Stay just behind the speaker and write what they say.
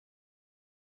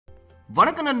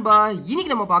வணக்கம் நண்பா.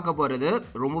 இன்னைக்கு நம்ம பார்க்க போகிறது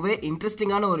ரொம்பவே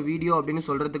இன்ட்ரெஸ்டிங்கான ஒரு வீடியோ அப்படின்னு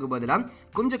சொல்கிறதுக்கு பதிலாக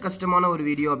கொஞ்சம் கஷ்டமான ஒரு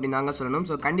வீடியோ அப்படின்னு தாங்க சொல்லணும்.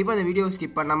 ஸோ கண்டிப்பாக இந்த வீடியோ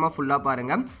ஸ்கிப் பண்ணாமல் ஃபுல்லாக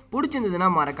பாருங்கள். பிடிச்சிருந்ததுன்னா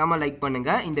மறக்காமல் லைக்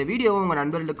பண்ணுங்கள். இந்த வீடியோவை உங்கள்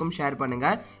நண்பர்களுக்கும் ஷேர்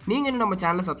பண்ணுங்கள். நீங்கள் இன்னும் நம்ம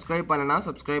சேனலை சப்ஸ்கிரைப் பண்ணலன்னா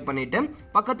சப்ஸ்கிரைப் பண்ணிவிட்டு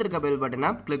பக்கத்தில் இருக்க பெல்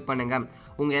பட்டனை கிளிக் பண்ணுங்கள்.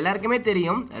 உங்கள் எல்லாருக்குமே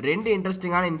தெரியும் ரெண்டு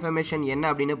இன்ட்ரெஸ்டிங்கான இன்ஃபர்மேஷன் என்ன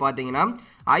அப்படின்னு பார்த்தீங்கன்னா,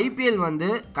 IPL வந்து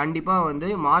கண்டிப்பாக வந்து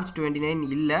மார்ச் 29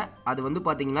 இல்லை, அது வந்து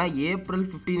பார்த்தீங்கன்னா ஏப்ரல்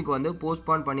 15க்கு வந்து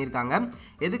போஸ்ட்பான் பண்ணியிருக்காங்க.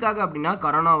 எதுக்காக அப்படின்னா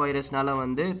கரோனா வைரஸ்னால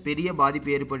வந்து பெரிய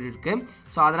பாதிப்பு ஏற்பட்டுருக்கு.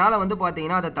 ஸோ அதனால் வந்து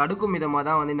பார்த்தீங்கன்னா அதை தடுக்கும் விதமாக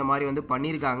தான் வந்து இந்த மாதிரி வந்து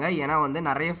பண்ணியிருக்காங்க. ஏன்னா வந்து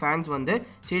நிறைய ஃபேன்ஸ் வந்து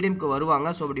ஸ்டேடியம்க்கு வருவாங்க.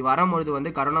 ஸோ அப்படி வரும்பொழுது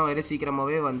வந்து கரோனா வைரஸ்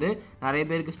சீக்கிரமாகவே வந்து நிறைய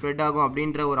பேருக்கு ஸ்ப்ரெட் ஆகும்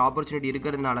அப்படின்ற ஒரு ஆப்பர்ச்சுனிட்டி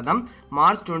இருக்கிறதுனால தான்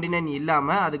மார்ச் 29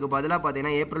 இல்லாமல் அதுக்கு பதிலாக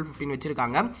பார்த்தீங்கன்னா ஏப்ரல் 15 வச்சுருக்காங்க.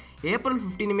 ஏப்ரல்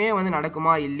 15மே வந்து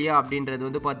நடக்குமா இல்லையா அப்படின்றது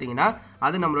வந்து பார்த்தீங்கன்னா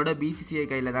அது நம்மளோட BCCI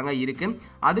கையில் தாங்க இருக்குது.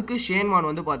 அதுக்கு ஷேன்வான்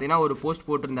வந்து பார்த்தீங்கன்னா ஒரு போஸ்ட்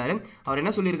போட்டிருந்தாரு. அவர்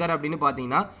என்ன சொல்லியிருக்காரு அப்படின்னு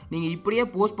பார்த்தீங்கன்னா, நீங்கள் இப்படியே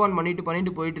போஸ்ட்பான் பண்ணிட்டு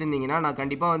போயிட்டு இருந்தீங்கன்னா நான்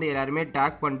கண்டிப்பாக வந்து எல்லாருமே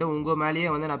டேக் பண்ணிட்டு உங்கள் மேலேயே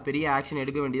வந்து நான் பெரிய ஆக்ஷன்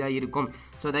எடுக்க வேண்டியதாக இருக்கும்.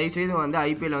 ஸோ தயவுசெய்து வந்து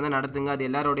IPL வந்து நடத்துங்க, அது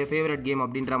எல்லாரோடைய ஃபேவரட் கேம்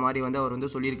அப்படின்ற மாதிரி வந்து அவர் வந்து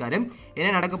சொல்லியிருக்காரு. என்ன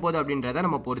நடக்க போகுது அப்படின்றத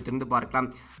நம்ம பொறுத்திருந்து பார்க்கலாம்.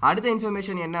 அடுத்த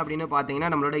இன்ஃபர்மேஷன் என்ன அப்படின்னு பார்த்தீங்கன்னா,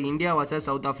 நம்மளோட India versus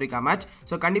south Africa match.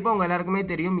 So கண்டிப்பாக உங்கள் எல்லாருக்குமே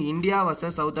தெரியும் இந்தியா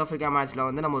வர்சஸ் சவுத் ஆஃப்ரிக்கா மேட்ச்சில்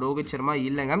வந்து நம்ம ரோஹித் சர்மா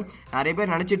இல்லைங்க. நிறைய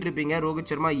பேர் நினச்சிட்டு இருப்பீங்க ரோஹித்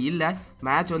சர்மா இல்லை,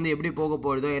 மேட்ச் வந்து எப்படி போக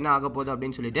போகுதோ என்ன ஆக போகுது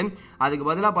அப்படின்னு சொல்லிட்டு. அதுக்கு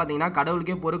பதிலாக பார்த்தீங்கன்னா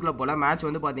கடவுளுக்கே பொறுக்கல போல் மேட்ச்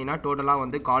வந்து பார்த்தீங்கன்னா டோட்டலாக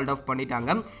வந்து கால்ட் ஆஃப் பண்ணிட்டாங்க.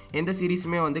 எந்த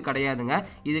சீரீஸுமே வந்து கிடையாதுங்க.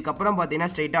 இதுக்கப்புறம்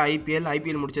பார்த்தீங்கன்னா ஸ்ட்ரைட்டாக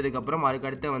IPL முடிச்சதுக்கப்புறம்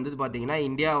அதுக்கடுத்து வந்து பார்த்தீங்கன்னா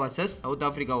India versus south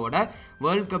ஆஃப்ரிக்காவோட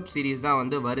world cup series தான்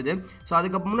வந்து வருது. ஸோ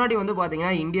அதுக்கு முன்னாடி வந்து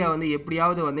பார்த்தீங்கன்னா இந்தியா வந்து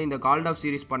எப்படியாவது வந்து இந்த கால்ட் ஆஃப்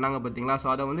சீரீஸ் பண்ணாங்க பார்த்தீங்களா. ஸோ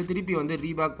அதை வந்து திருப்பி வந்து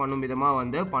ரீபேக் பண்ணும் விதமாக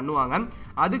வந்து பண்ணுவாங்க.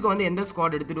 அதுக்கு வந்து எந்த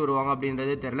ஸ்குவாட் எடுத்துகிட்டு வருவாங்க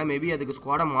அப்படின்றது தெரியல. மேபி அதுக்கு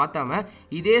ஸ்குவாடை மாற்றாமல்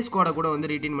இதே ஸ்குவாடை கூட வந்து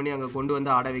ரீட்டைன் பண்ணி அங்கே கொண்டு வந்து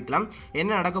ஆட வைக்கலாம். என்ன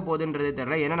நடக்க போகுதுன்றது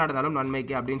தெரியல. என்ன நடந்தாலும்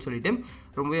நன்மைக்கு அப்படின்னு சொல்லிட்டு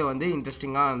ரொம்பவே வந்து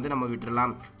இன்ட்ரெஸ்டிங்காக வந்து நம்ம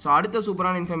விட்டுறலாம். ஸோ அடுத்த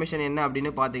சூப்பரான இன்ஃபர்மேஷன் என்ன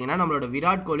அப்படின்னு பார்த்தீங்கன்னா, நம்மளோட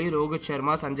விராட் கோலி, ரோஹித்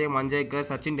சர்மா, சஞ்சய் மஞ்சேக்கர்,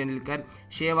 சச்சின் டெண்டுல்கர்,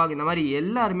 ஷேவாக் இந்த மாதிரி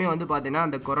எல்லாருமே வந்து பார்த்தீங்கன்னா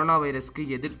அந்த கொரோனா வைரஸ்க்கு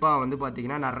எதிர்ப்பாக வந்து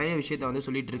பார்த்தீங்கன்னா நிறைய விஷயத்தை வந்து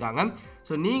சொல்லிட்டு இருக்காங்க.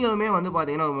 ஸோ நீங்களுமே வந்து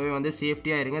பார்த்தீங்கன்னா ரொம்பவே வந்து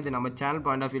சேஃப்டியாக இருங்க. இது நம்ம சேனல்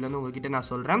பாயிண்ட் ஆஃப் வியூ வந்து உங்ககிட்ட நான்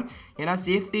சொல்கிறேன். ஏன்னா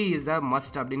சேஃப்டி இஸ் த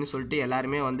மஸ்ட் அப்படின்னு சொல்லிட்டு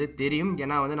எல்லாருமே வந்து தெரியும்.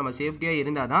 ஏன்னா வந்து நம்ம சேஃப்டியாக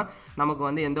இருந்தால் தான் நமக்கு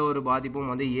வந்து எந்த ஒரு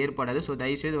பாதிப்பும் வந்து ஏற்படாது. ஸோ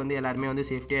தயவுசெய்து வந்து எல்லாருமே வந்து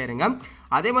சேஃப்டியாக இருங்க.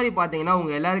 அதே மாதிரி பார்த்தீங்கன்னா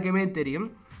உங்கள் எல்லாருக்குமே தெரியும்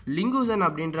லிங்குசன்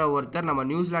அப்படின்ற ஒருத்தர் நம்ம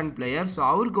நியூசிலாந்து பிளேயர். ஸோ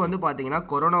அவருக்கு வந்து பார்த்தீங்கன்னா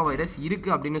கொரோனா வைரஸ்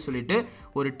இருக்குது அப்படின்னு சொல்லிட்டு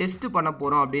ஒரு டெஸ்ட் பண்ண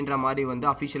போகிறோம் அப்படின்ற மாதிரி வந்து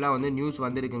அஃபிஷியலாக வந்து நியூஸ்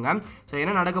வந்துருக்குங்க. ஸோ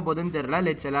என்ன நடக்க போகுதுன்னு தெரியல.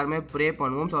 லெட்ஸ் எல்லாருமே ப்ரே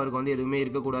பண்ணுவோம். ஸோ அவருக்கு வந்து எதுவுமே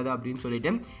இருக்கக்கூடாது அப்படின்னு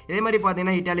சொல்லிட்டு. இதே மாதிரி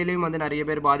பார்த்தீங்கன்னா இட்டாலியிலையும் வந்து நிறைய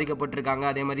பேர் பாதிக்கப்பட்டிருக்காங்க.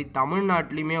 அதே மாதிரி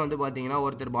தமிழ்நாட்டிலையுமே வந்து பார்த்தீங்கன்னா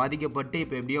ஒருத்தர் பாதிக்கப்பட்டு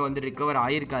இப்போ எப்படியோ வந்து ரிகவர்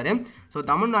ஆகியிருக்காரு. ஸோ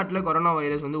தமிழ்நாட்டில் கொரோனா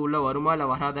வைரஸ் வந்து உள்ளே வருமா இல்லை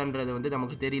வராதுன்றது வந்து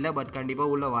நமக்கு தெரியல. பட்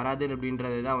கண்டிப்பாக உள்ளே வராது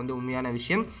அப்படின்றது தான் வந்து உண்மையான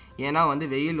விஷயம். ஏன்னா வந்து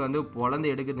வெயில் வந்து பொழந்து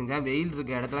எடுக்குதுங்க. வெயில்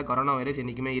இருக்க இடத்துல கொரோனா வைரஸ்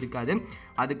என்றைக்குமே இருக்காது.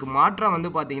 அதுக்கு மாற்றம் வந்து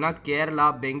பார்த்தீங்கன்னா கேரளா,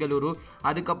 பெங்களூரு,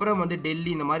 அதுக்கப்புறம் வந்து டெல்லி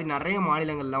இந்த மாதிரி நிறைய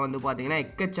மாநிலங்கள்லாம் வந்து பார்த்தீங்கன்னா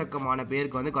எக்கச்சக்கமான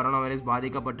பேருக்கு வந்து கொரோனா வைரஸ்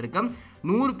பாதிக்கப்பட்டிருக்கு.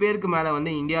 100 பேருக்கு மேலே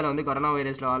வந்து இந்தியாவில் வந்து கொரோனா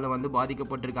வைரஸால் வந்து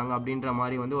பாதிக்கப்பட்டிருக்காங்க அப்படின்ற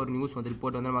மாதிரி வந்து ஒரு நியூஸ் வந்து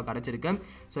ரிப்போர்ட் வந்து நம்ம கிடச்சிருக்கு.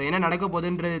 ஸோ என்ன நடக்க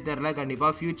போகுதுன்றது தெரியல.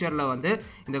 கண்டிப்பாக ஃபியூச்சரில் வந்து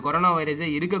இந்த கொரோனா வைரஸே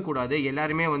இருக்கக்கூடாது,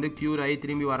 எல்லாருமே வந்து க்யூர் ஆகி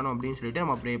திரும்பி வரணும் அப்படின்னு சொல்லிட்டு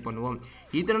நம்ம ப்ரே பண்ணுவோம்.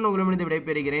 இத்தனை உங்களிடமிருந்து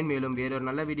விடைபெறுகிறேன். மேலும் வேறொரு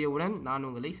நல்ல வீடியோவுடன் நான்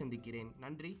உங்களை சந்திக்கிறேன்.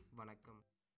 நன்றி, வணக்கம்.